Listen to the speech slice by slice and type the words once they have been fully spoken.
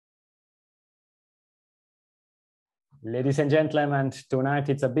Ladies and gentlemen, tonight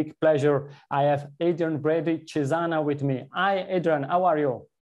it's a big pleasure. I have Adrian Brady-Cesana with me. Hi, Adrian. How are you?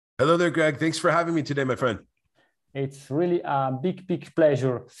 Hello there, Greg. Thanks for having me today, my friend. It's really a big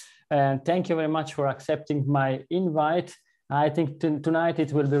pleasure. And thank you very much for accepting my invite. I think tonight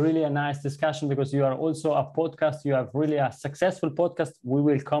it will be really a nice discussion because you are also a podcast. You have really a successful podcast. We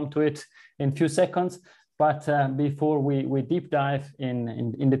will come to it in a few seconds. But before we deep dive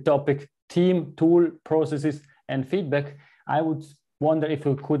in the topic, team, tool, processes, and feedback, I would wonder if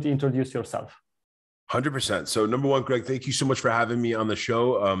you could introduce yourself. 100%. So number one, Greg, thank you so much for having me on the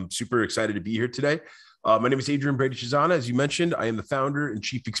show. I'm super excited to be here today. My name is Adrian Brady-Cesana. As you mentioned, I am the founder and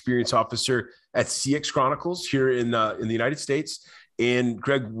chief experience officer at CX Chronicles here in the United States. And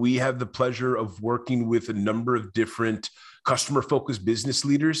Greg, we have the pleasure of working with a number of different customer-focused business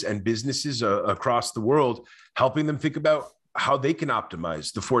leaders and businesses across the world, helping them think about how they can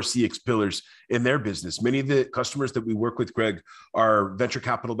optimize the 4 CX pillars in their business. Many of the customers that we work with, Greg, are venture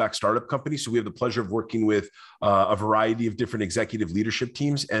capital-backed startup companies. So we have the pleasure of working with a variety of different executive leadership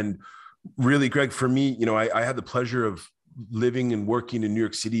teams. And really, Greg, for me, I had the pleasure of living and working in New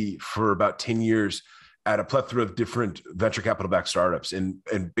York City for about 10 years at a plethora of different venture capital-backed startups. And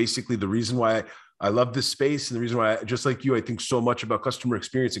basically the reason why I love this space and the reason why, just like you, I think so much about customer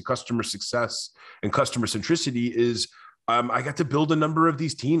experience and customer success and customer centricity is I got to build a number of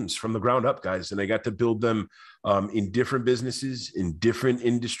these teams from the ground up, guys. And I got to build them in different businesses, in different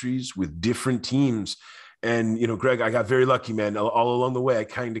industries, with different teams. And, Greg, I got very lucky, man. All along the way, I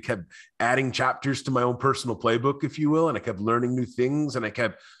kind of kept adding chapters to my own personal playbook, if you will. And I kept learning new things. And I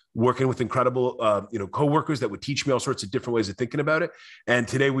kept working with incredible, coworkers that would teach me all sorts of different ways of thinking about it. And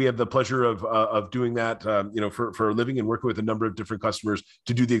today we have the pleasure of doing that, for a living and working with a number of different customers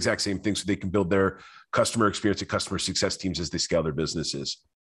to do the exact same thing so they can build their customer experience and customer success teams as they scale their businesses.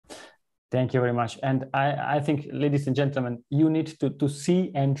 Thank you very much. And I think, ladies and gentlemen, you need to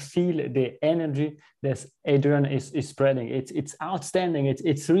see and feel the energy that Adrian is spreading. It's outstanding.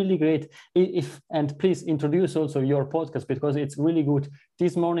 It's really great. And please introduce also your podcast because it's really good.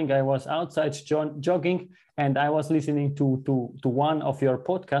 This morning I was outside jogging and I was listening to one of your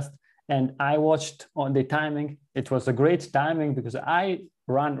podcasts and I watched on the timing. It was a great timing because I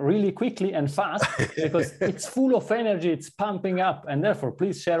run really quickly and fast because it's full of energy, it's pumping up. And therefore,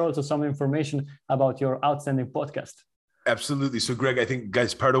 please share also some information about your outstanding podcast. Absolutely. So Greg, I think,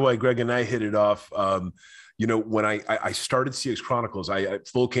 guys, part of why Greg and I hit it off, when I started CX Chronicles,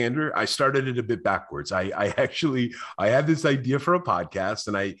 full candor, I started it a bit backwards. I had this idea for a podcast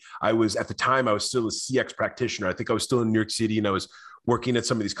and I was, at the time, I was still a CX practitioner. I think I was still in New York City and I was working at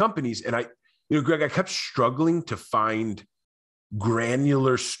some of these companies. And Greg, I kept struggling to find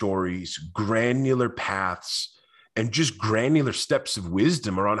granular stories, granular paths, and just granular steps of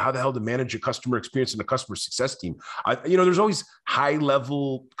wisdom around how the hell to manage a customer experience and a customer success team. There's always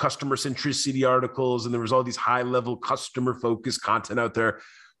high-level customer centricity articles, and there was all these high-level customer-focused content out there.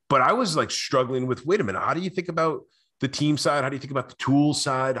 But I was like struggling with, wait a minute, how do you think about the team side? How do you think about the tool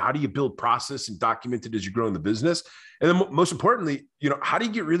side? How do you build process and document it as you're growing the business? And then most importantly, how do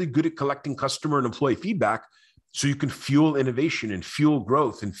you get really good at collecting customer and employee feedback so you can fuel innovation and fuel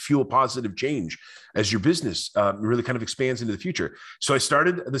growth and fuel positive change as your business really kind of expands into the future. So I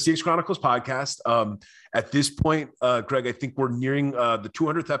started the CX Chronicles podcast. At this point, Greg, I think we're nearing the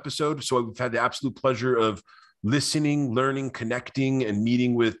 200th episode. So we've had the absolute pleasure of listening, learning, connecting, and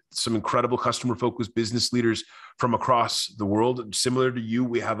meeting with some incredible customer-focused business leaders from across the world. Similar to you,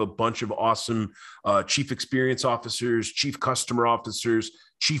 we have a bunch of awesome chief experience officers, chief customer officers,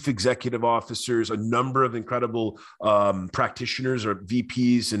 chief executive officers, a number of incredible practitioners or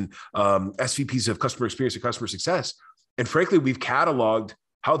VPs and SVPs of customer experience and customer success. And frankly, we've cataloged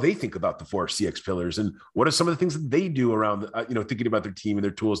how they think about the 4 CX pillars and what are some of the things that they do around, thinking about their team and their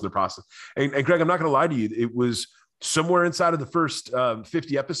tools and their process. And Greg, I'm not going to lie to you. It was somewhere inside of the first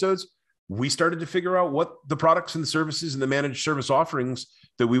 50 episodes, we started to figure out what the products and the services and the managed service offerings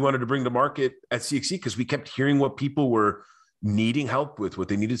that we wanted to bring to market at CXC, because we kept hearing what people were needing help with, what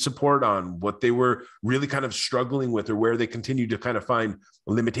they needed support on, what they were really kind of struggling with, or where they continued to kind of find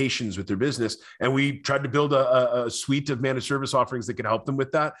limitations with their business. And we tried to build a suite of managed service offerings that could help them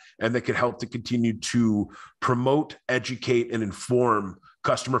with that, and that could help to continue to promote, educate, and inform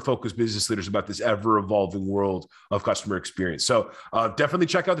customer-focused business leaders about this ever-evolving world of customer experience. So definitely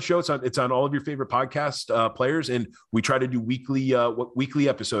check out the show. It's on all of your favorite podcast players, and we try to do weekly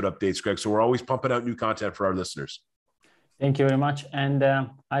episode updates, Greg. So we're always pumping out new content for our listeners. Thank you very much. And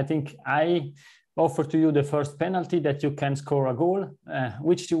I think I offer to you the first penalty that you can score a goal. On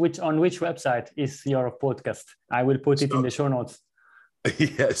which website is your podcast? I will put it in the show notes.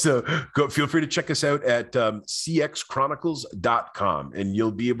 Yeah, so feel free to check us out at cxchronicles.com, and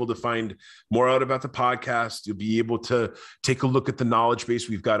you'll be able to find more out about the podcast. You'll be able to take a look at the knowledge base.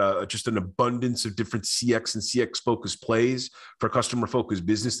 We've got just an abundance of different CX and CX focused plays for customer focused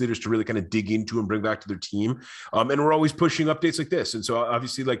business leaders to really kind of dig into and bring back to their team. And we're always pushing updates like this. And so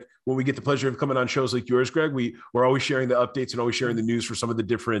obviously, like when we get the pleasure of coming on shows like yours, Greg, we're always sharing the updates and always sharing the news for some of the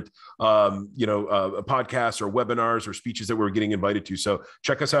different podcasts or webinars or speeches that we're getting invited to. So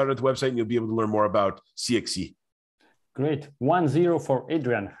check us out at the website and you'll be able to learn more about CXC. Great. 1-0 for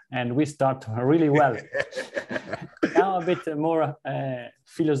Adrian. And we start really well. Now a bit more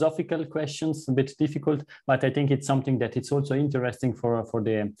philosophical questions, a bit difficult, but I think it's something that it's also interesting for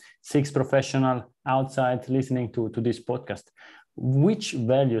the CX professional outside listening to this podcast. Which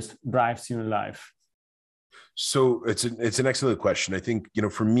values drives you in life? So it's an excellent question. I think,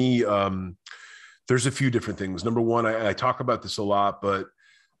 for me, there's a few different things. Number one, I talk about this a lot, but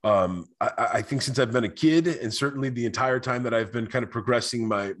I think since I've been a kid, and certainly the entire time that I've been kind of progressing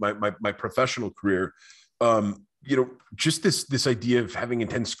my professional career, just this idea of having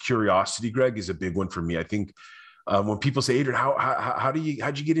intense curiosity, Greg, is a big one for me. I think when people say, Adrian, how'd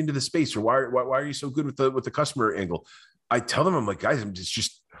you get into the space, or why are you so good with the customer angle? I tell them, I'm like, guys, it's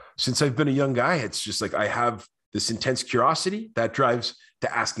just since I've been a young guy, it's just like I have this intense curiosity that drives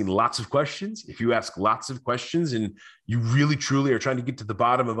to asking lots of questions. If you ask lots of questions and you really truly are trying to get to the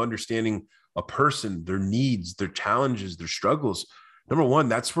bottom of understanding a person, their needs, their challenges, their struggles, number one,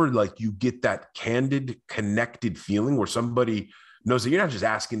 that's where like you get that candid, connected feeling where somebody knows that you're not just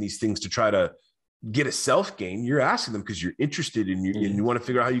asking these things to try to get a self gain. You're asking them because you're interested and you want to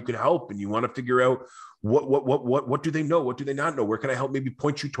figure out how you can help, and you want to figure out what do they know? What do they not know? Where can I help maybe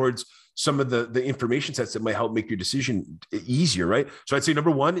point you towards some of the information sets that might help make your decision easier, right? So I'd say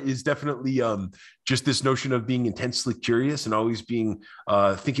number one is definitely just this notion of being intensely curious and always being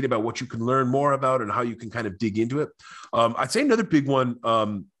thinking about what you can learn more about and how you can kind of dig into it. I'd say another big one,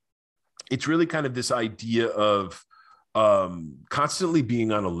 it's really kind of this idea of constantly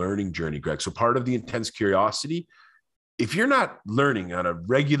being on a learning journey, Greg. So part of the intense curiosity, if you're not learning on a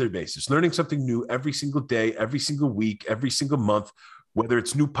regular basis, learning something new every single day, every single week, every single month, whether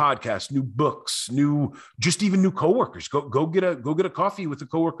it's new podcasts, new books, just even new coworkers, go get a coffee with a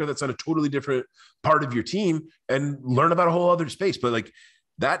coworker that's on a totally different part of your team and learn about a whole other space. But like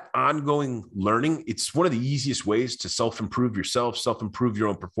that ongoing learning, it's one of the easiest ways to self-improve yourself, self-improve your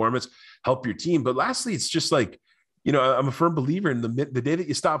own performance, help your team. But lastly, it's just like, I'm a firm believer in the day that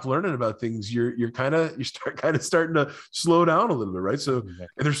you stop learning about things, you start starting to slow down a little bit, right? So, and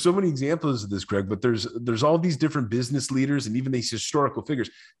there's so many examples of this, Greg, but there's all these different business leaders and even these historical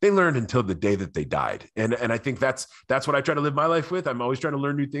figures. They learned until the day that they died, and I think that's what I try to live my life with. I'm always trying to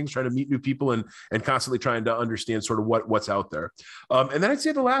learn new things, trying to meet new people, and constantly trying to understand sort of what's out there. And then I'd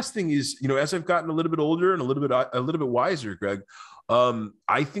say the last thing is, as I've gotten a little bit older and a little bit wiser, Greg,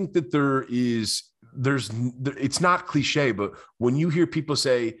 I think that it's not cliche, but when you hear people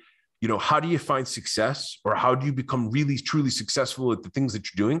say, how do you find success, or how do you become really, truly successful at the things that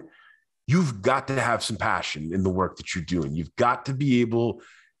you're doing? You've got to have some passion in the work that you're doing. You've got to be able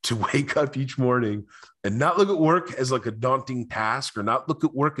to wake up each morning and not look at work as like a daunting task, or not look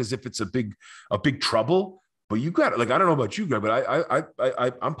at work as if it's a big trouble. But you got it. Like, I don't know about you, Greg, but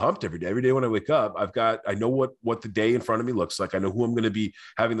I'm pumped every day. Every day when I wake up, I know what the day in front of me looks like. I know who I'm going to be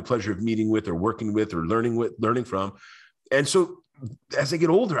having the pleasure of meeting with or working with or learning from. And so as I get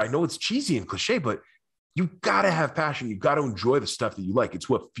older, I know it's cheesy and cliche, but you got to have passion. You got to enjoy the stuff that you like. It's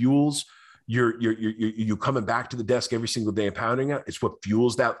what fuels you coming back to the desk every single day and pounding it. It's what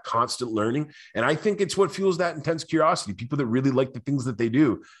fuels that constant learning. And I think it's what fuels that intense curiosity. People that really like the things that they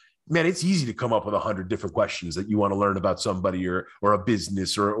do, man, it's easy to come up with 100 different questions that you want to learn about somebody or a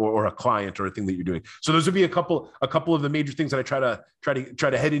business or a client or a thing that you're doing. So those would be a couple of the major things that I try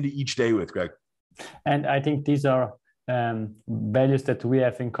to head into each day with, Greg. And I think these are values that we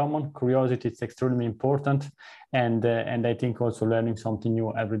have in common. Curiosity is extremely important, and I think also learning something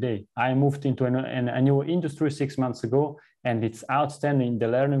new every day. I moved into a new industry 6 months ago, and it's outstanding. The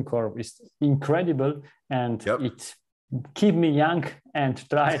learning curve is incredible, and it keep me young and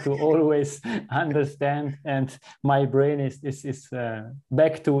try to always understand, and my brain is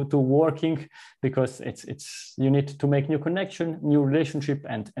back to working, because it's you need to make new connection, new relationship,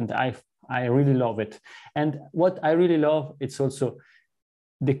 and I really love it. And what I really love, it's also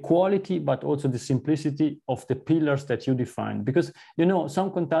the quality, but also the simplicity of the pillars that you define. Because,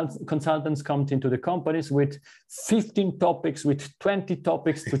 some consultants come into the companies with 15 topics, with 20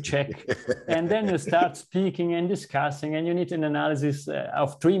 topics to check. And then you start speaking and discussing, and you need an analysis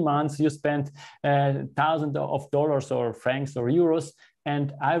of 3 months. You spend thousands of dollars or francs or euros.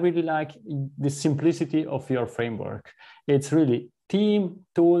 And I really like the simplicity of your framework. It's really team,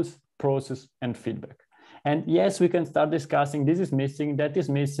 tools, process, and feedback. And yes, we can start discussing this is missing, that is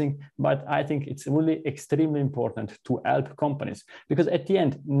missing, but I think it's really extremely important to help companies, because at the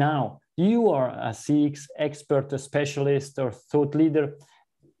end, now you are a CX expert, a specialist, or thought leader.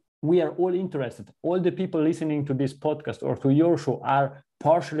 We are all interested. All the people listening to this podcast or to your show are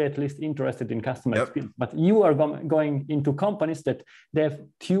partially at least interested in customer experience. But you are going into companies that they have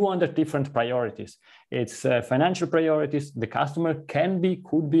 200 different priorities. It's financial priorities, the customer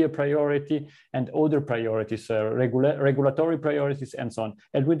could be a priority, and other priorities, regulatory priorities, and so on.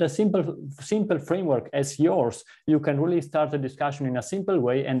 And with a simple framework as yours, you can really start a discussion in a simple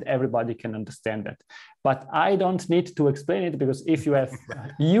way and everybody can understand that. But I don't need to explain it, because if you have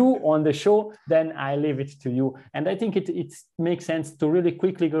you on the show, then I leave it to you. And I think it makes sense to really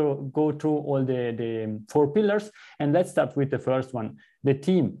quickly go through all the 4 pillars. And let's start with the first one, the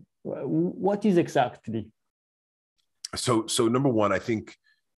team. What is exactly? So number one, I think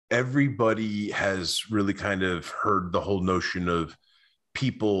everybody has really kind of heard the whole notion of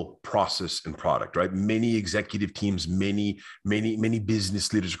people, process, and product, right? Many executive teams, many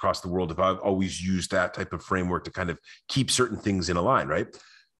business leaders across the world have always used that type of framework to kind of keep certain things in a line, right?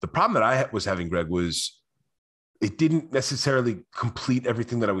 The problem that I was having, Greg, was it didn't necessarily complete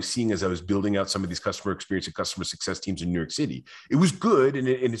everything that I was seeing as I was building out some of these customer experience and customer success teams in New York City. It was good, and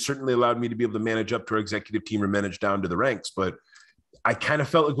it certainly allowed me to be able to manage up to our executive team or manage down to the ranks, but I kind of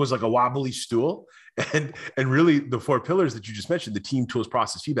felt like it was like a wobbly stool. And really the 4 pillars that you just mentioned, the team, tools,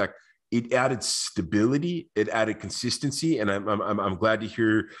 process, feedback, it added stability, it added consistency. And I'm glad to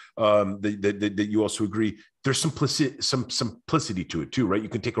hear that you also agree. There's some simplicity to it too, right? You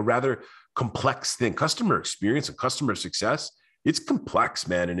can take a rather complex thing, customer experience and customer success. It's complex,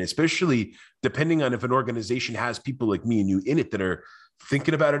 man. And especially depending on if an organization has people like me and you in it that are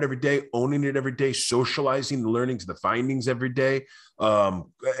thinking about it every day, owning it every day, socializing the learnings, the findings every day, and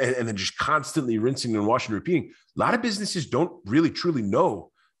then just constantly rinsing and washing and repeating. A lot of businesses don't really truly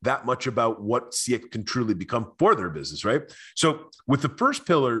know that much about what CX can truly become for their business, right? So with the first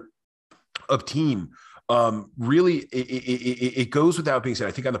pillar of team, really it goes without being said.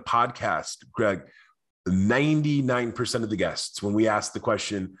 I think on the podcast, Greg, 99% of the guests, when we ask the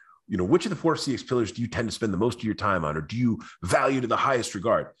question, which of the 4 CX pillars do you tend to spend the most of your time on, or do you value to the highest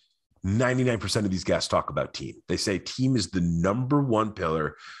regard? 99% of these guests talk about team. They say team is the number 1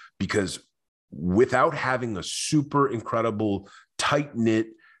 pillar, because without having a super incredible, tight-knit,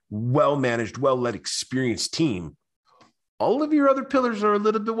 well-managed, well-led, experienced team, all of your other pillars are a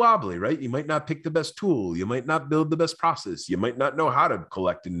little bit wobbly, right? You might not pick the best tool. You might not build the best process. You might not know how to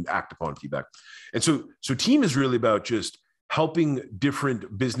collect and act upon feedback. And so team is really about just helping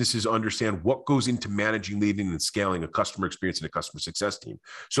different businesses understand what goes into managing, leading, and scaling a customer experience and a customer success team.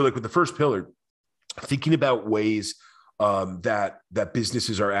 So like with the first pillar, thinking about ways that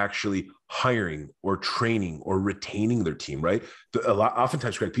businesses are actually hiring or training or retaining their team, right?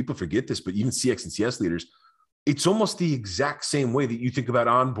 Oftentimes, Greg, people forget this, but even CX and CS leaders, it's almost the exact same way that you think about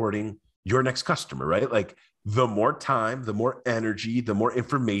onboarding your next customer, right? Like the more time, the more energy, the more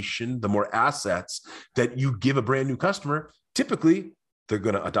information, the more assets that you give a brand new customer, typically they're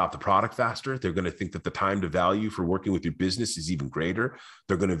going to adopt the product faster. They're going to think that the time to value for working with your business is even greater.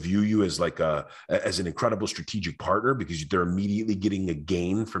 They're going to view you as as an incredible strategic partner, because they're immediately getting a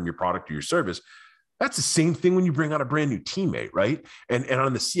gain from your product or your service. That's the same thing when you bring on a brand new teammate, right? And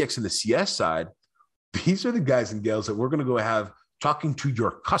on the CX and the CS side, these are the guys and gals that we're going to go have talking to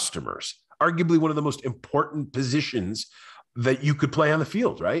your customers, arguably one of the most important positions that you could play on the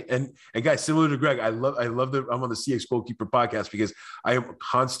field, right? And guys, similar to Greg, I love that I'm on the CX Goalkeeper podcast, because I am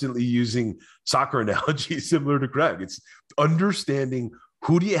constantly using soccer analogies similar to Greg. It's understanding,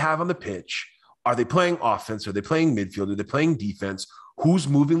 who do you have on the pitch? Are they playing offense? Are they playing midfield? Are they playing defense? Who's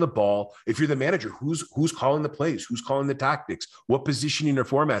moving the ball? If you're the manager, who's calling the plays? Who's calling the tactics? What positioning or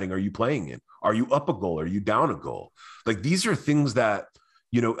formatting are you playing in? Are you up a goal? Are you down a goal? Like, these are things that,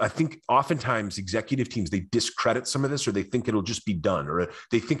 I think oftentimes executive teams, they discredit some of this, or they think it'll just be done, or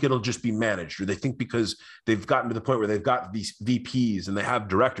they think it'll just be managed, or they think because they've gotten to the point where they've got these VPs and they have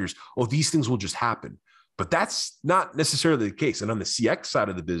directors, oh, these things will just happen. But that's not necessarily the case. And on the CX side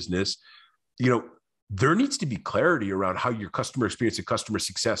of the business, there needs to be clarity around how your customer experience and customer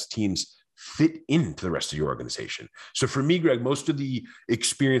success teams fit into the rest of your organization. So for me, Greg, most of the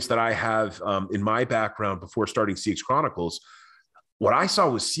experience that I have in my background before starting CX Chronicles, what I saw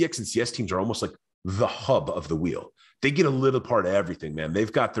was CX and CS teams are almost like the hub of the wheel. They get a little part of everything, man.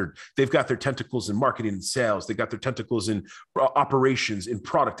 They've got their tentacles in marketing and sales. They got their tentacles in operations, in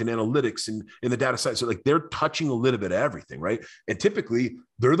product and analytics, and in the data side. So like they're touching a little bit of everything, right? And typically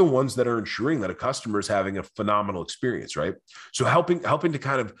they're the ones that are ensuring that a customer is having a phenomenal experience, right? So helping to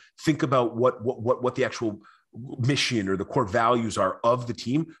kind of think about what the actual mission or the core values are of the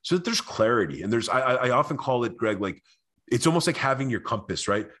team, so that there's clarity. And I often call it, Greg, like, it's almost like having your compass,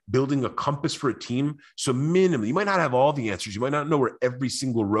 right? Building a compass for a team. So minimally, you might not have all the answers. You might not know where every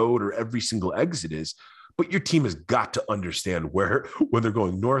single road or every single exit is, but your team has got to understand when they're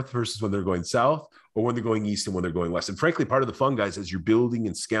going north versus when they're going south, or when they're going east and when they're going west. And frankly, part of the fun, guys, as you're building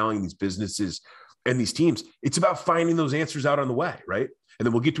and scaling these businesses and these teams, it's about finding those answers out on the way, right? And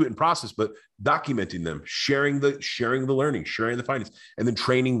then we'll get to it in process, but documenting them, sharing the learning, sharing the findings, and then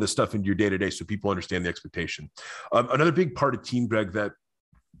training the stuff into your day-to-day so people understand the expectation. Another big part of team, Greg, that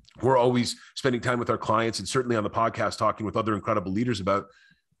we're always spending time with our clients, and certainly on the podcast talking with other incredible leaders about,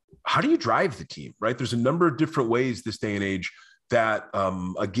 how do you drive the team, right? There's a number of different ways this day and age that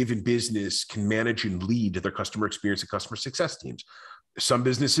a given business can manage and lead their customer experience and customer success teams. Some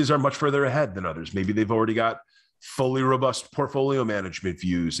businesses are much further ahead than others. Maybe they've already got fully robust portfolio management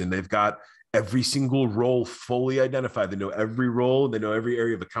views, and they've got every single role fully identified. They know every role, they know every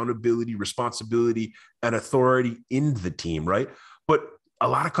area of accountability, responsibility, and authority in the team, right? But a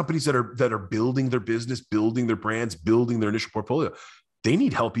lot of companies that are building their business, building their brands, building their initial portfolio, they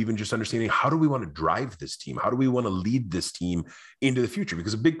need help even just understanding, how do we want to drive this team? How do we want to lead this team into the future?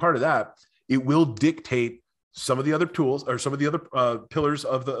 Because a big part of that, it will dictate some of the other tools or some of the other pillars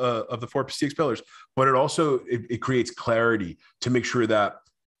of the 4 CX pillars, but it creates clarity to make sure that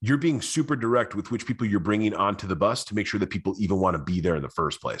you're being super direct with which people you're bringing onto the bus, to make sure that people even want to be there in the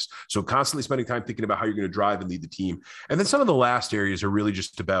first place. So constantly spending time thinking about how you're going to drive and lead the team. And then some of the last areas are really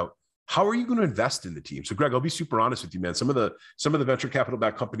just about, how are you going to invest in the team? So Greg, I'll be super honest with you, man. Some of the venture capital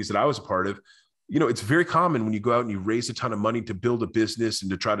backed companies that I was a part of, it's very common when you go out and you raise a ton of money to build a business and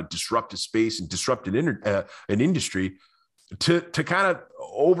to try to disrupt a space and disrupt an industry, to kind of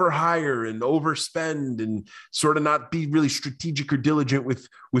overhire and overspend and sort of not be really strategic or diligent with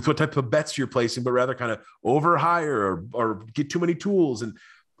what type of bets you're placing, but rather kind of overhire or get too many tools. And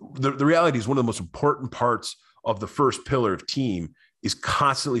the reality is, one of the most important parts of the first pillar of team is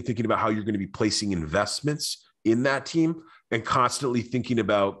constantly thinking about how you're going to be placing investments in that team, and constantly thinking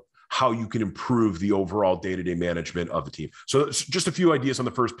about how you can improve the overall day-to-day management of the team. So just a few ideas on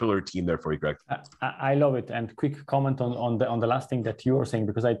the first pillar team there for you, Greg. I love it. And quick comment on the last thing that you were saying,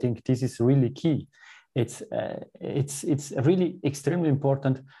 because I think this is really key. It's really extremely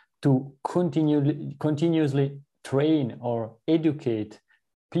important to continuously train or educate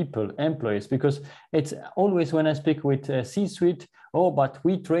people, employees, because it's always, when I speak with C-suite, but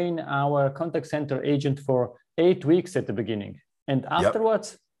we train our contact center agent for 8 weeks at the begining, and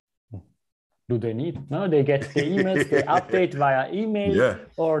afterwards, do they need? No, they get the emails, they update via email,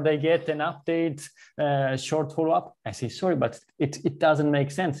 or they get an update, short follow-up. I say, sorry, but it doesn't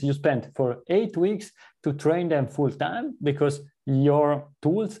make sense. You spent for 8 weeks to train them full time, because your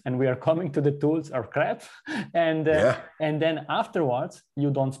tools, and we are coming to the tools, are crap. And then afterwards, you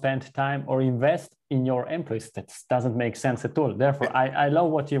don't spend time or invest in your employees. That doesn't make sense at all. Therefore, I love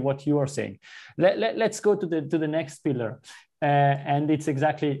what you are saying. Let's go to the next pillar, and it's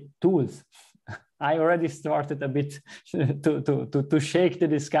exactly tools. I already started a bit to shake the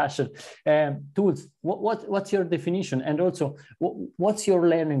discussion. Tools, what's your definition? And also, what's your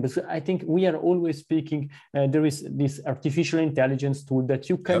learning? Because I think we are always speaking, there is this artificial intelligence tool that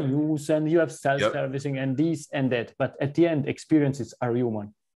you can use, and you have self-servicing and this and that. But at the end, experiences are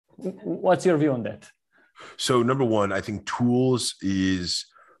human. What's your view on that? So number one, I think tools is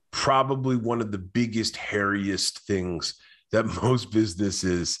probably one of the biggest, hairiest things that most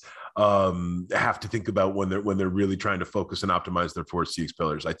businesses have to think about when they're really trying to focus and optimize their 4 CX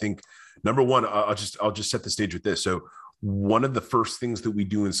pillars. I think number one, I'll just set the stage with this. So one of the first things that we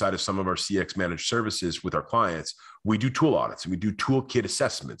do inside of some of our CX managed services with our clients, we do tool audits and we do toolkit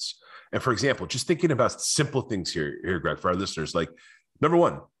assessments. And for example, just thinking about simple things here, Greg, for our listeners, like number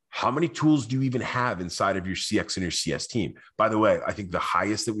one, how many tools do you even have inside of your CX and your CS team? By the way, I think the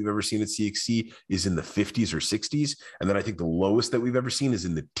highest that we've ever seen at CXC is in the 50s or 60s. And then I think the lowest that we've ever seen is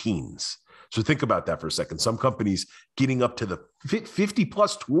in the teens. So think about that for a second. Some companies getting up to the 50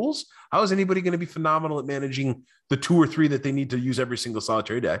 plus tools. How is anybody going to be phenomenal at managing the 2 or 3 that they need to use every single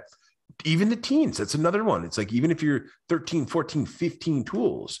solitary day? Even the teens, that's another one. It's like, even if you're 13, 14, 15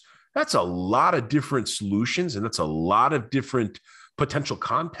 tools, that's a lot of different solutions. And that's a lot of different potential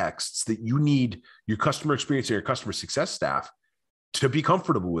contexts that you need your customer experience and your customer success staff to be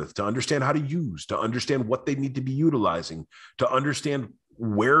comfortable with, to understand how to use, to understand what they need to be utilizing, to understand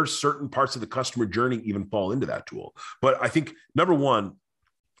where certain parts of the customer journey even fall into that tool. But I think number one,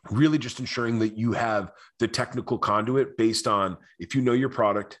 really just ensuring that you have the technical conduit based on, if you know your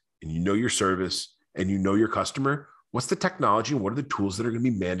product and you know your service and you know your customer, what's the technology and what are the tools that are going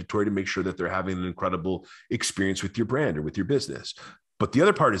to be mandatory to make sure that they're having an incredible experience with your brand or with your business. But the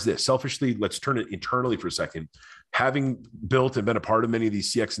other part is this: selfishly, let's turn it internally for a second. Having built and been a part of many of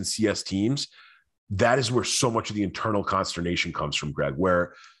these CX and CS teams, that is where so much of the internal consternation comes from, Greg,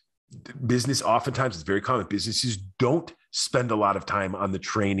 where business, oftentimes it's very common, businesses don't spend a lot of time on the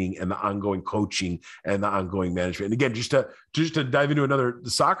training and the ongoing coaching and the ongoing management. And again, just to dive into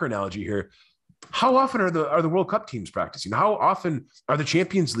the soccer analogy here, how often are the World Cup teams practicing? How often are the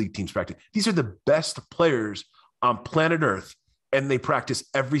Champions League teams practicing? These are the best players on planet Earth, and they practice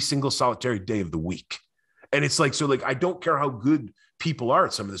every single solitary day of the week. And it's like, so like, I don't care how good people are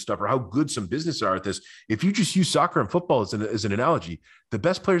at some of this stuff or how good some businesses are at this. If you just use soccer and football as an analogy, the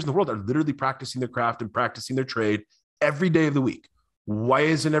best players in the world are literally practicing their craft and practicing their trade every day of the week. Why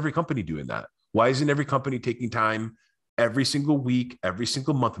isn't every company doing that? Why isn't every company taking time every single week, every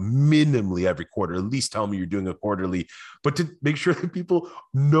single month, minimally every quarter? At least tell me you're doing a quarterly, but to make sure that people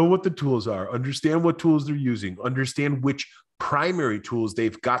know what the tools are, understand what tools they're using, understand which primary tools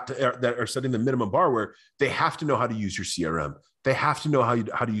they've got that are setting the minimum bar, where they have to know how to use your CRM. They have to know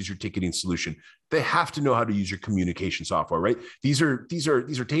how to use your ticketing solution. They have to know how to use your communication software, right? These are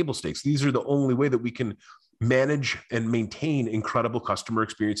table stakes. These are the only way that we can manage and maintain incredible customer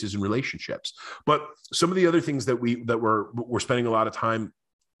experiences and relationships. But some of the other things that we're spending a lot of time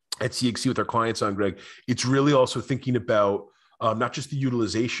at CXC with our clients on, Greg, it's really also thinking about not just the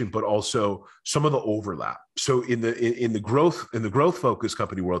utilization, but also some of the overlap. So in the growth focused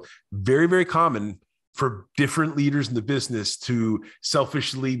company world, very, very common for different leaders in the business to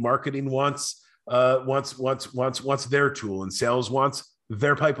selfishly, marketing wants their tool, and sales wants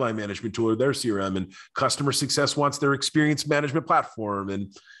their pipeline management tool or their CRM, and customer success wants their experience management platform,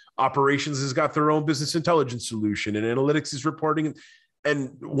 and operations has got their own business intelligence solution, and analytics is reporting.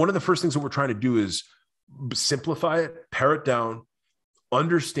 And one of the first things that we're trying to do is simplify it, pare it down,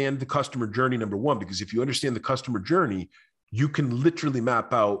 understand the customer journey, number one, because if you understand the customer journey, you can literally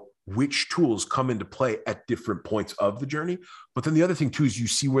map out which tools come into play at different points of the journey. But then the other thing too, is you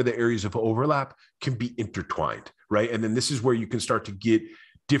see where the areas of overlap can be intertwined, right? And then this is where you can start to get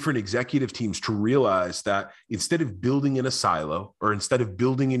different executive teams to realize that instead of building in a silo or instead of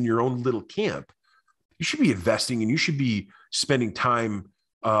building in your own little camp, you should be investing and you should be spending time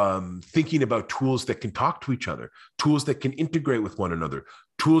thinking about tools that can talk to each other, tools that can integrate with one another,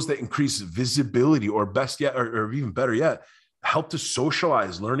 tools that increase visibility, or best yet, or even better yet, help to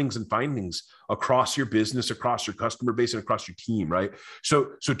socialize learnings and findings across your business, across your customer base, and across your team, right?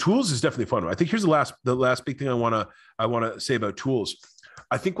 So tools is definitely fun. I think here's the last big thing I want to say about tools.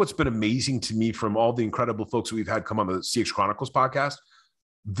 I think what's been amazing to me from all the incredible folks that we've had come on the CX Chronicles podcast,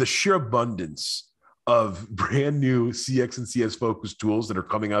 the sheer abundance of brand new CX and CS focused tools that are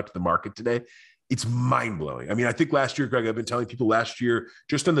coming out to the market today. It's mind blowing. I mean, I think last year, Greg, I've been telling people last year,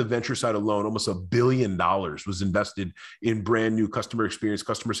 just on the venture side alone, almost $1 billion was invested in brand new customer experience,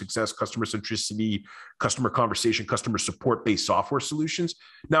 customer success, customer centricity, customer conversation, customer support based software solutions.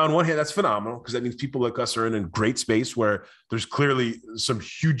 Now, on one hand, that's phenomenal because that means people like us are in a great space where there's clearly some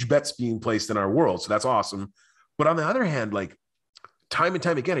huge bets being placed in our world. So that's awesome. But on the other hand, like time and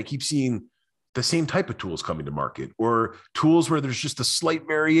time again, I keep seeing the same type of tools coming to market, or tools where there's just a slight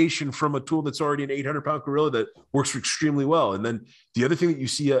variation from a tool that's already an 800-pound gorilla that works extremely well. And then the other thing that you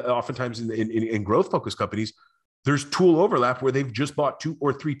see oftentimes in growth-focused companies, there's tool overlap where they've just bought 2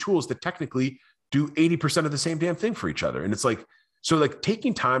 or 3 tools that technically do 80% of the same damn thing for each other. And it's like, so like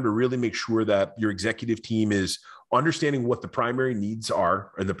taking time to really make sure that your executive team is understanding what the primary needs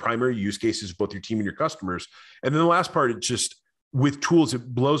are and the primary use cases of both your team and your customers. And then the last part, it's just, with tools,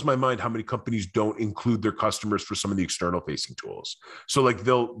 it blows my mind how many companies don't include their customers for some of the external facing tools. So like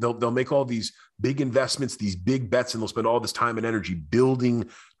they'll make all these big investments, these big bets, and they'll spend all this time and energy building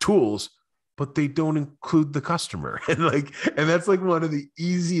tools, but they don't include the customer. And that's like one of the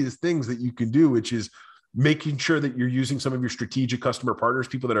easiest things that you can do, which is making sure that you're using some of your strategic customer partners,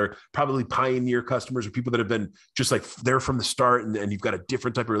 people that are probably pioneer customers or people that have been just like there from the start and you've got a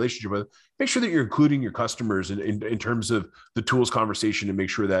different type of relationship with. Make sure that you're including your customers in terms of the tools conversation, and make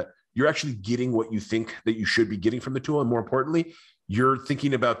sure that you're actually getting what you think that you should be getting from the tool. And more importantly, you're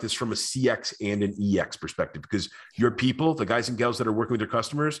thinking about this from a CX and an EX perspective, because your people, the guys and gals that are working with their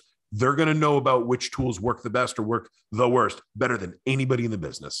customers, they're going to know about which tools work the best or work the worst better than anybody in the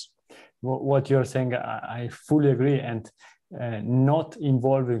business. What you're saying, I fully agree. And not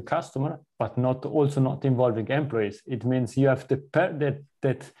involving customer, but not involving employees. It means you have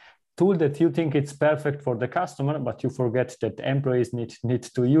that tool that you think it's perfect for the customer, but you forget that employees need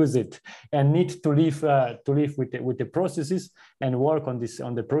to use it and need to live with the processes and work on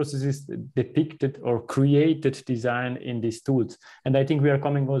the processes depicted or created design in these tools. And I think we are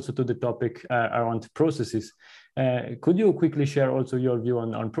coming also to the topic around processes. Could you quickly share also your view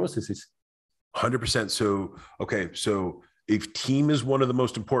on processes? 100%. So if team is one of the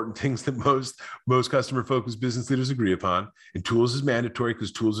most important things that most customer-focused business leaders agree upon, and tools is mandatory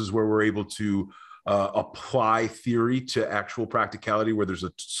because tools is where we're able to apply theory to actual practicality, where there's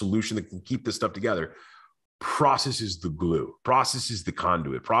a solution that can keep this stuff together. Process is the glue. Process is the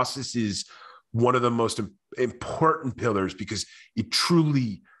conduit. Process is one of the most important pillars because it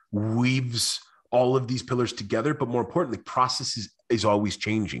truly weaves all of these pillars together. But more importantly, process is always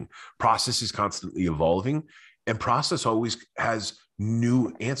changing. Process is constantly evolving. And process always has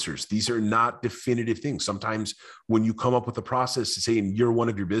new answers. These are not definitive things. Sometimes when you come up with a process to say in year one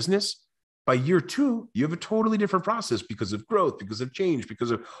of your business, by year two, you have a totally different process because of growth, because of change,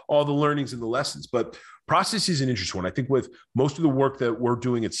 because of all the learnings and the lessons. But process is an interesting one. I think with most of the work that we're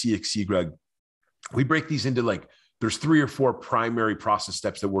doing at CXC, Greg, we break these into there's 3 or 4 primary process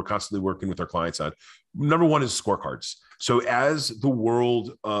steps that we're constantly working with our clients on. Number one is scorecards. So as the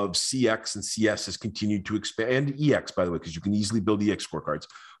world of CX and CS has continued to expand, and EX, by the way, because you can easily build EX scorecards,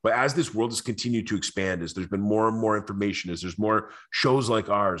 but as this world has continued to expand, as there's been more and more information, as there's more shows like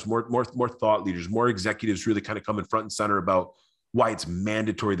ours, more thought leaders, more executives really kind of coming front and center about why it's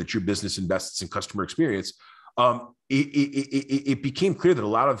mandatory that your business invests in customer experience, it became clear that a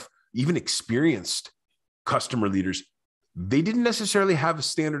lot of even experienced customer leaders, they didn't necessarily have a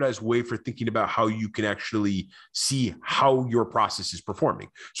standardized way for thinking about how you can actually see how your process is performing.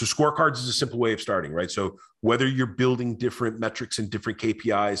 So scorecards is a simple way of starting, right? So whether you're building different metrics and different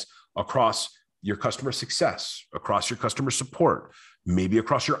KPIs across your customer success, across your customer support, maybe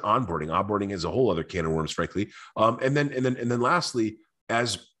across your onboarding is a whole other can of worms, frankly. And then lastly,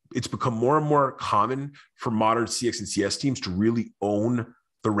 as it's become more and more common for modern CX and CS teams to really own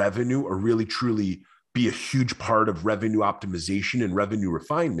the revenue or really truly be a huge part of revenue optimization and revenue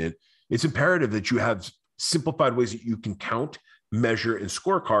refinement, it's imperative that you have simplified ways that you can count, measure, and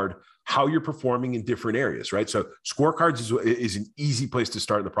scorecard how you're performing in different areas, right? So scorecards is an easy place to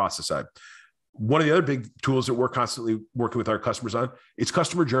start in the process side. One of the other big tools that we're constantly working with our customers on, it's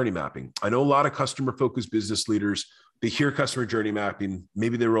customer journey mapping. I know a lot of customer-focused business leaders, they hear customer journey mapping,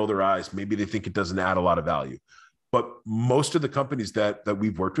 maybe they roll their eyes, maybe they think it doesn't add a lot of value. But most of the companies that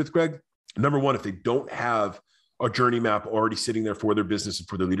we've worked with, Greg, number one, if they don't have a journey map already sitting there for their business and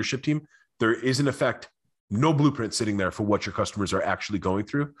for their leadership team, there is in effect no blueprint sitting there for what your customers are actually going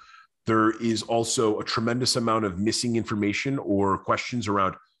through. There is also a tremendous amount of missing information or questions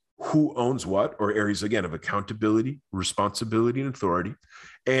around who owns what, or areas, again, of accountability, responsibility, and authority.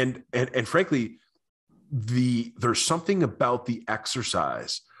 And frankly, there's something about the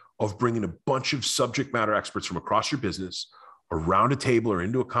exercise of bringing a bunch of subject matter experts from across your business around a table or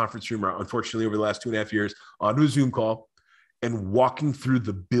into a conference room, or unfortunately over the last 2.5 years, onto a Zoom call, and walking through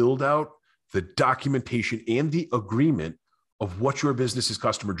the build out, the documentation, and the agreement of what your business's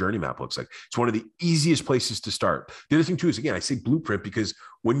customer journey map looks like. It's one of the easiest places to start. The other thing too is, again, I say blueprint because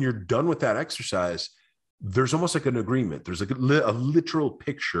when you're done with that exercise, there's almost like an agreement. There's like a literal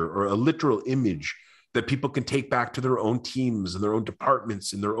picture or a literal image that people can take back to their own teams and their own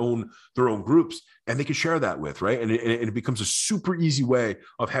departments and their own groups, and they can share that with, right? And it becomes a super easy way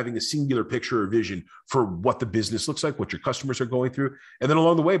of having a singular picture or vision for what the business looks like, what your customers are going through. And then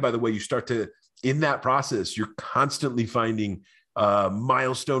along the way, by the way, you start to, in that process, you're constantly finding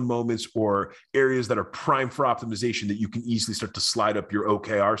milestone moments or areas that are prime for optimization that you can easily start to slide up your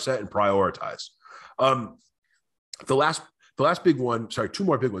OKR set and prioritize. The last big one, sorry, 2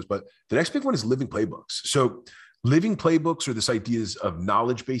 more big ones, but the next big one is living playbooks. So living playbooks are this ideas of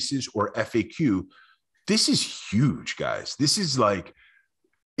knowledge bases or FAQ. This is huge, guys. This is like,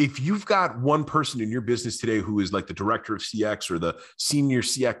 if you've got one person in your business today who is like the director of CX or the senior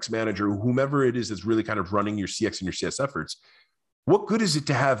CX manager, whomever it is that's really kind of running your CX and your CS efforts, what good is it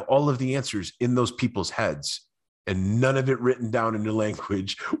to have all of the answers in those people's heads and none of it written down in a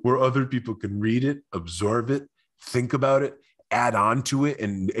language where other people can read it, absorb it, think about it, add on to it,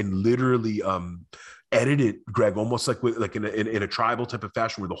 and literally edit it, Greg, almost like in a tribal type of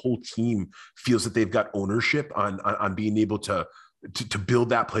fashion where the whole team feels that they've got ownership on being able to build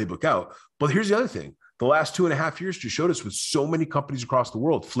that playbook out. But here's the other thing. The last 2.5 years just showed us, with so many companies across the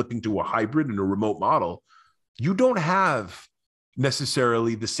world flipping to a hybrid and a remote model, you don't have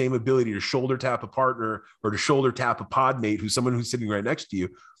necessarily the same ability to shoulder tap a partner or to shoulder tap a pod mate who's someone who's sitting right next to you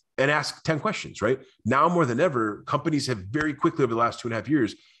and ask 10 questions, right? Now more than ever, companies have very quickly over the last 2.5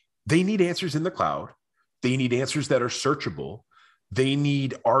 years, they need answers in the cloud. They need answers that are searchable. They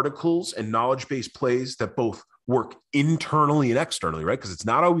need articles and knowledge-based plays that both work internally and externally, right? Because it's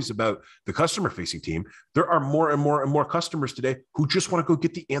not always about the customer-facing team. There are more and more and more customers today who just want to go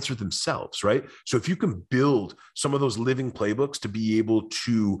get the answer themselves, right? So if you can build some of those living playbooks to be able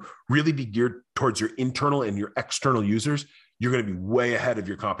to really be geared towards your internal and your external users, you're going to be way ahead of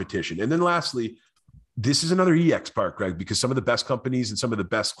your competition. And then lastly, this is another EX part, Greg, because some of the best companies and some of the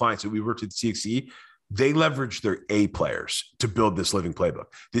best clients that we worked at CXE, they leverage their A players to build this living playbook.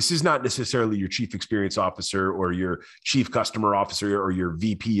 This is not necessarily your chief experience officer or your chief customer officer or your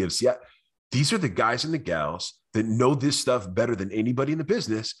VP of CX. These are the guys and the gals that know this stuff better than anybody in the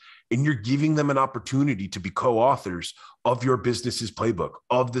business. And you're giving them an opportunity to be co-authors of your business's playbook,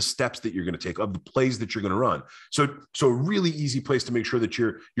 of the steps that you're going to take, of the plays that you're going to run. So a really easy place to make sure that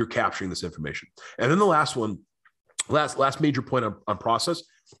you're capturing this information. And then the last one, last major point on process,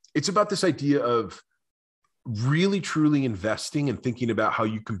 it's about this idea of really truly investing and thinking about how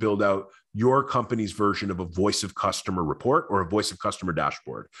you can build out your company's version of a voice of customer report or a voice of customer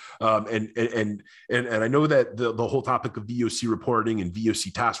dashboard. And I know that the whole topic of VOC reporting and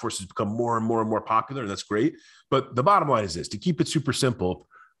VOC task force has become more and more and more popular, and that's great. But the bottom line is this: to keep it super simple,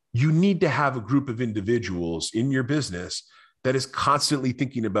 you need to have a group of individuals in your business that is constantly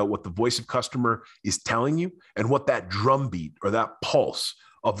thinking about what the voice of customer is telling you and what that drumbeat or that pulse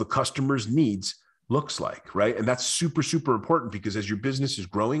of the customer's needs looks like, right? And that's super, super important, because as your business is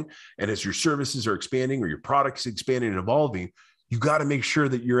growing and as your services are expanding or your products expanding and evolving, you got to make sure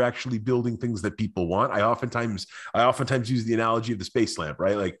that you're actually building things that people want. I oftentimes use the analogy of the space lamp,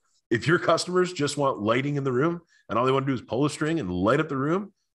 right? Like if your customers just want lighting in the room and all they want to do is pull a string and light up the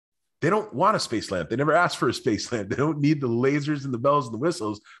room, they don't want a space lamp. They never asked for a space lamp. They don't need the lasers and the bells and the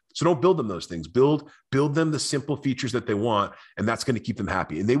whistles. So don't build them those things. Build them the simple features that they want, and that's going to keep them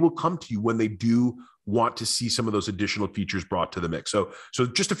happy. And they will come to you when they do want to see some of those additional features brought to the mix. So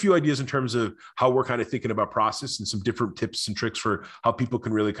just a few ideas in terms of how we're kind of thinking about process and some different tips and tricks for how people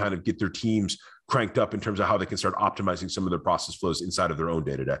can really kind of get their teams cranked up in terms of how they can start optimizing some of their process flows inside of their own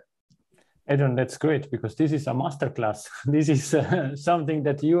day-to-day. Adrian, that's great, because this is a masterclass. This is something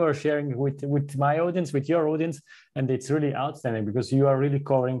that you are sharing with my audience, with your audience, and it's really outstanding because you are really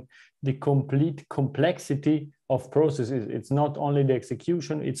covering the complete complexity of processes. It's not only the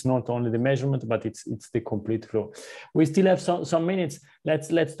execution, it's not only the measurement, but it's the complete flow. We still have some minutes.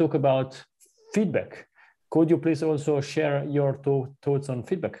 Let's talk about feedback. Could you please also share your thoughts on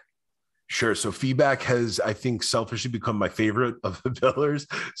feedback? Sure. So feedback has, I think, selfishly become my favorite of the pillars.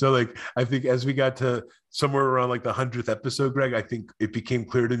 So I think as we got to somewhere around the 100th episode, Greg, I think it became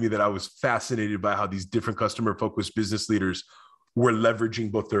clear to me that I was fascinated by how these different customer focused business leaders were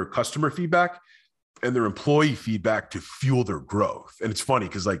leveraging both their customer feedback and their employee feedback to fuel their growth. And it's funny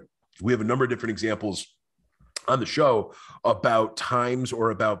because we have a number of different examples on the show about times or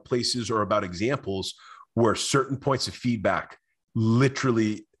about places or about examples where certain points of feedback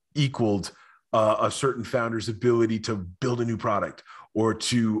literally equaled a certain founder's ability to build a new product or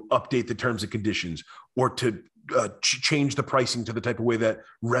to update the terms and conditions or to change the pricing to the type of way that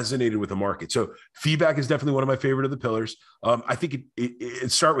resonated with the market. So feedback is definitely one of my favorite of the pillars. I think it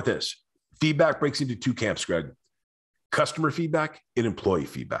start with this. Feedback breaks into two camps, Greg: customer feedback and employee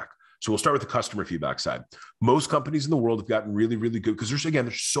feedback. So we'll start with the customer feedback side. Most companies in the world have gotten really, really good because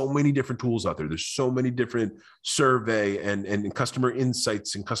there's so many different tools out there. There's so many different survey and customer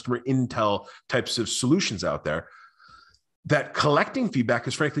insights and customer intel types of solutions out there that collecting feedback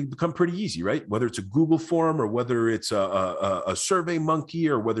has frankly become pretty easy, right? Whether it's a Google form or whether it's a Survey Monkey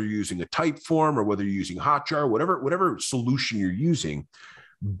or whether you're using a Typeform or whether you're using Hotjar, whatever solution you're using,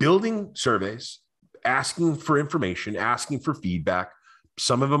 building surveys, asking for information, asking for feedback.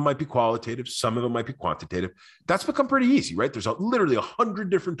 Some of them might be qualitative, some of them might be quantitative. That's become pretty easy, right? There's literally 100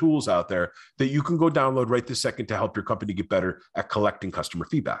 different tools out there that you can go download right this second to help your company get better at collecting customer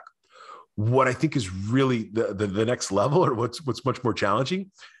feedback. What I think is really the next level, or what's much more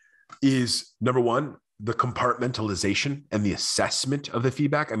challenging, is number one, the compartmentalization and the assessment of the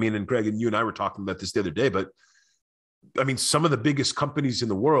feedback. I mean, and Greg and you and I were talking about this the other day, but I mean, some of the biggest companies in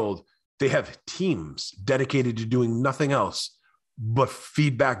the world, they have teams dedicated to doing nothing else but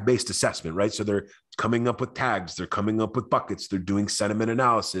feedback-based assessment, right? So they're coming up with tags, they're coming up with buckets, they're doing sentiment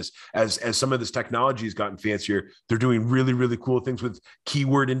analysis. As some of this technology has gotten fancier, they're doing really, really cool things with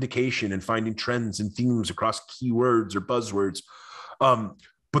keyword indication and finding trends and themes across keywords or buzzwords.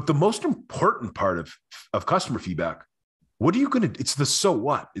 But the most important part of customer feedback what are you going to, it's the, so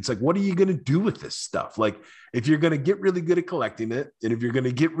what, it's like, what are you going to do with this stuff? Like, if you're going to get really good at collecting it, and if you're going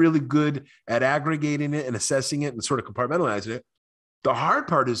to get really good at aggregating it and assessing it and sort of compartmentalizing it, the hard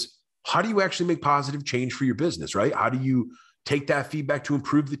part is, how do you actually make positive change for your business, right? How do you take that feedback to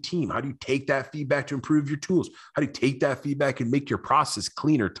improve the team? How do you take that feedback to improve your tools? How do you take that feedback and make your process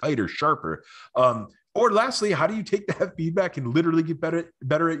cleaner, tighter, sharper? Or lastly, how do you take that feedback and literally get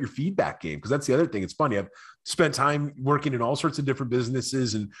better at your feedback game? Because that's the other thing. It's funny. I've spent time working in all sorts of different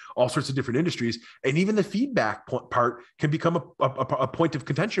businesses and all sorts of different industries. And even the feedback part can become a point of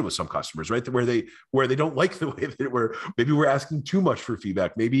contention with some customers, right? Where they don't like the way that maybe we're asking too much for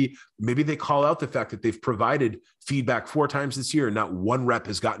feedback. Maybe they call out the fact that they've provided feedback 4 times this year and not one rep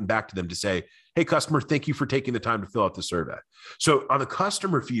has gotten back to them to say, hey, customer, thank you for taking the time to fill out the survey. So on the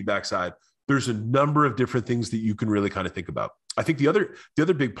customer feedback side, there's a number of different things that you can really kind of think about. I think the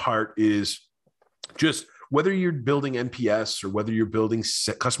other big part is just whether you're building NPS or whether you're building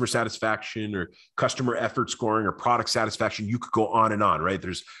customer satisfaction or customer effort scoring or product satisfaction, you could go on and on, right?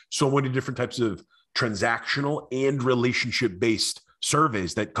 There's so many different types of transactional and relationship-based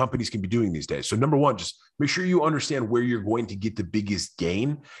surveys that companies can be doing these days. So number one, just make sure you understand where you're going to get the biggest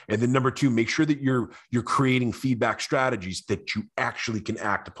gain. And then number two, make sure that you're creating feedback strategies that you actually can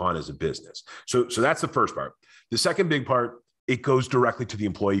act upon as a business. So that's the first part. The second big part, it goes directly to the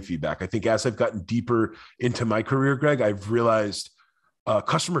employee feedback. I think as I've gotten deeper into my career, Greg, I've realized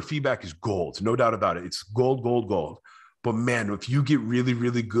customer feedback is gold, no doubt about it. It's gold, gold, gold. But man, if you get really,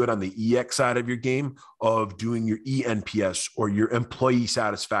 really good on the EX side of your game of doing your eNPS or your employee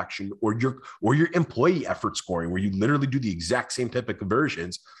satisfaction or your employee effort scoring, where you literally do the exact same type of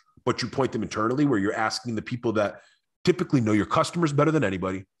conversions, but you point them internally, where you're asking the people that typically know your customers better than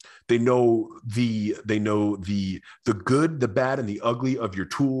anybody. They know the good, the bad, and the ugly of your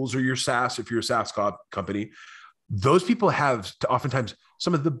tools or your SaaS, if you're a SaaS company. Those people have oftentimes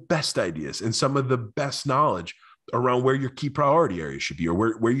some of the best ideas and some of the best knowledge around where your key priority areas should be, or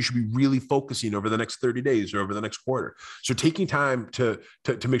where you should be really focusing over the next 30 days or over the next quarter. So taking time to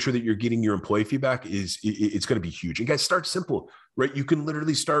make sure that you're getting your employee feedback it's going to be huge. And guys, start simple, right? You can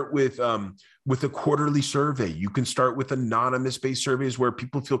literally start with a quarterly survey. You can start with anonymous based surveys where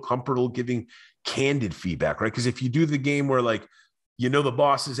people feel comfortable giving candid feedback, right? Because if you do the game where the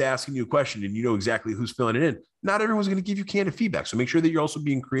boss is asking you a question and you know exactly who's filling it in, not everyone's going to give you candid feedback. So make sure that you're also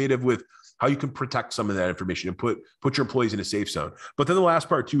being creative with how you can protect some of that information and put your employees in a safe zone. But then the last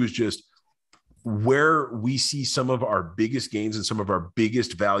part too is just where we see some of our biggest gains and some of our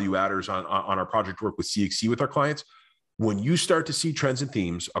biggest value adders on our project work with CXC with our clients. When you start to see trends and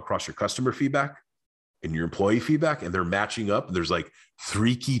themes across your customer feedback and your employee feedback, and they're matching up, and there's like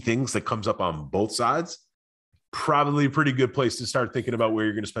 3 key things that comes up on both sides, probably a pretty good place to start thinking about where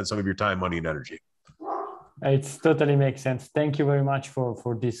you're going to spend some of your time, money, and energy. It totally makes sense. Thank you very much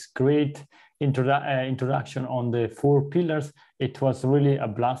for this great introduction on the 4 pillars. It was really a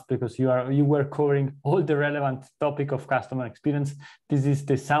blast because you were covering all the relevant topic of customer experience. This is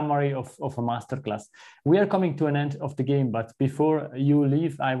the summary of a masterclass. We are coming to an end of the game, but before you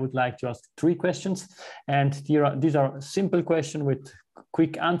leave, I would like to ask 3 questions. And these are simple questions with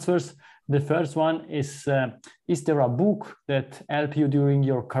quick answers. The first one is there a book that helped you during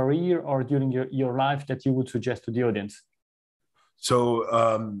your career or during your life that you would suggest to the audience?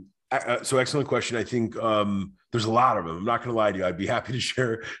 So excellent question. I think there's a lot of them. I'm not going to lie to you. I'd be happy to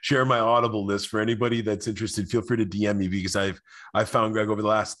share my Audible list for anybody that's interested. Feel free to DM me, because I've found, Greg, over the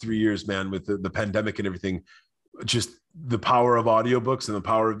last 3 years, man, with the pandemic and everything, just the power of audiobooks and the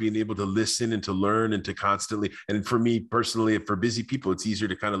power of being able to listen and to learn and to constantly, and for me personally, for busy people, it's easier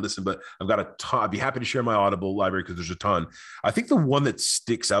to kind of listen, but I've got a ton. I'd be happy to share my Audible library because there's a ton. I think the one that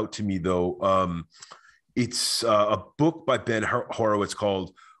sticks out to me though, it's a book by Ben Horowitz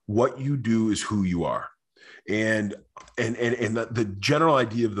called What You Do Is Who You Are. And the general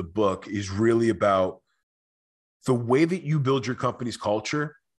idea of the book is really about the way that you build your company's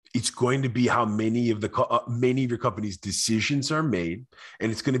culture. It's going to be how many of your company's decisions are made, and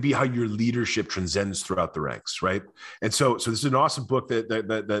it's going to be how your leadership transcends throughout the ranks, right? And so this is an awesome book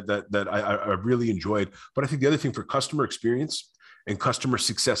that I really enjoyed. But I think the other thing for customer experience and customer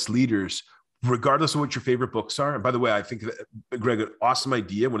success leaders, regardless of what your favorite books are, and by the way, I think that, Greg, an awesome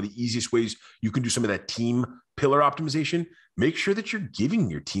idea. One of the easiest ways you can do some of that team pillar optimization, make sure that you're giving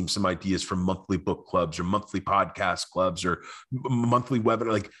your team some ideas for monthly book clubs or monthly podcast clubs or monthly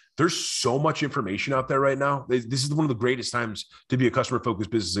webinar. Like, there's so much information out there right now. This is one of the greatest times to be a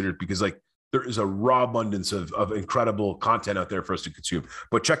customer-focused business leader, because there is a raw abundance of incredible content out there for us to consume.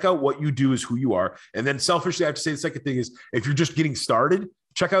 But check out What You Do Is Who You Are. And then selfishly, I have to say the second thing is, if you're just getting started,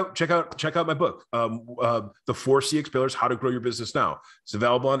 check out my book, The 4 CX Pillars: How to Grow Your Business Now. It's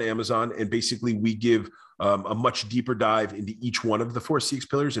available on Amazon, and basically we give a much deeper dive into each one of the 4 CX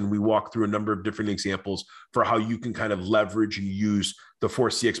pillars, and we walk through a number of different examples for how you can kind of leverage and use the 4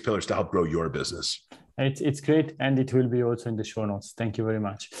 CX pillars to help grow your business. It's great, and it will be also in the show notes. Thank you very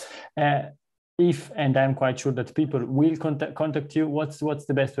much. If, and I'm quite sure that people will contact you, what's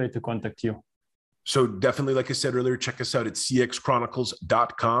the best way to contact you? So definitely, like I said earlier, check us out at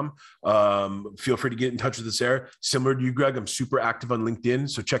cxchronicles.com. Feel free to get in touch with us there. Similar to you, Greg, I'm super active on LinkedIn.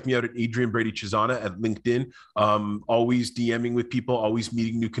 So check me out at Adrian Brady-Cesana at LinkedIn. Always DMing with people, always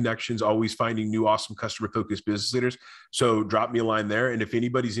meeting new connections, always finding new awesome customer-focused business leaders. So drop me a line there. And if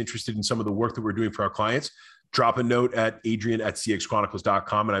anybody's interested in some of the work that we're doing for our clients, drop a note at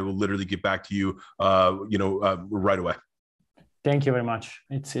adrian@cxchronicles.com, and I will literally get back to you, right away. Thank you very much.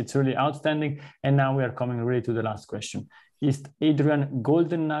 It's really outstanding. And now we are coming really to the last question. Is Adrian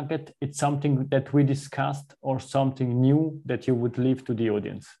golden nugget? It's something that we discussed, or something new that you would leave to the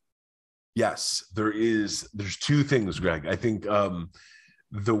audience? Yes, there's 2 things, Greg. I think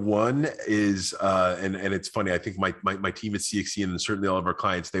the one is, and it's funny, I think my team at CXC, and certainly all of our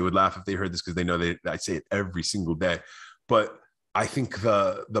clients, they would laugh if they heard this, because they know I say it every single day. But I think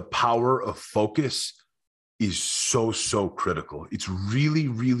the power of focus is so critical. It's really,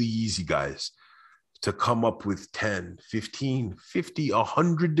 really easy, guys, to come up with 10, 15, 50,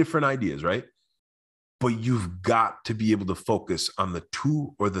 100 different ideas, right? But you've got to be able to focus on the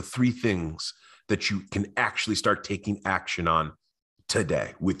 2 or the 3 things that you can actually start taking action on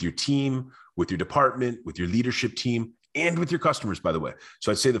today, with your team, with your department, with your leadership team, and with your customers, by the way.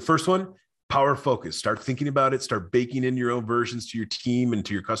 So I'd say the first one, power of focus. Start thinking about it, start baking in your own versions to your team and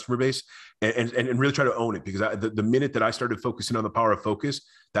to your customer base, and really try to own it. Because the minute that I started focusing on the power of focus,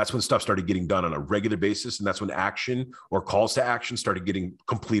 that's when stuff started getting done on a regular basis. And that's when action or calls to action started getting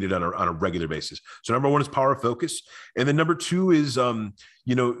completed on a regular basis. So number 1 is power of focus. And then number 2 is,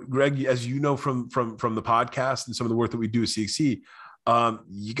 Greg, as you know, from the podcast and some of the work that we do at CXC,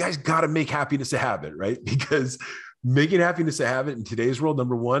 you guys got to make happiness a habit, right? Because making happiness a habit in today's world,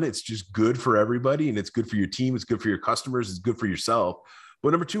 number 1, it's just good for everybody, and it's good for your team. It's good for your customers. It's good for yourself. But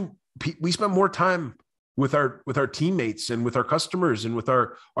number 2, we spend more time with our teammates and with our customers and with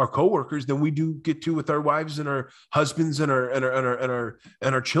our coworkers than we do get to with our wives and our husbands and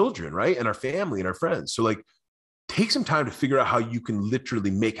our children, right? And our family and our friends. So like, take some time to figure out how you can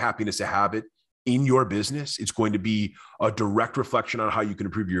literally make happiness a habit in your business. It's going to be a direct reflection on how you can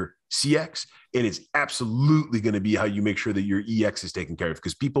improve your CX, and it's absolutely going to be how you make sure that your EX is taken care of,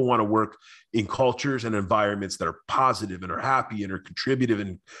 because people want to work in cultures and environments that are positive and are happy and are contributive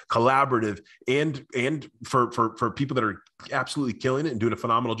and collaborative, and for people that are absolutely killing it and doing a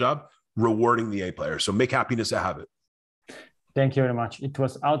phenomenal job, rewarding the A player. So make happiness a habit. Thank you very much. It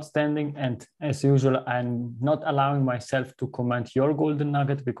was outstanding. And as usual, I'm not allowing myself to comment your golden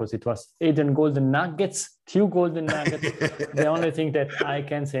nugget, because it was Adrian golden nuggets, 2 golden nuggets. The only thing that I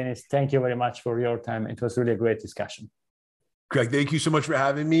can say is thank you very much for your time. It was really a great discussion. Greg, thank you so much for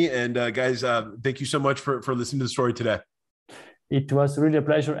having me. And guys, thank you so much for listening to the story today. It was really a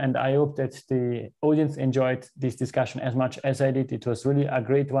pleasure, and I hope that the audience enjoyed this discussion as much as I did. It was really a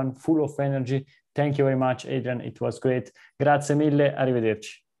great one, full of energy. Thank you very much, Adrian. It was great. Grazie mille.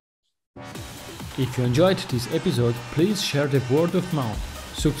 Arrivederci. If you enjoyed this episode, please share the word of mouth.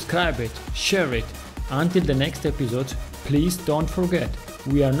 Subscribe it, share it. Until the next episode, please don't forget,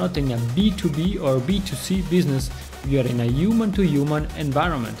 we are not in a B2B or B2C business. We are in a human-to-human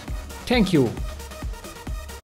environment. Thank you.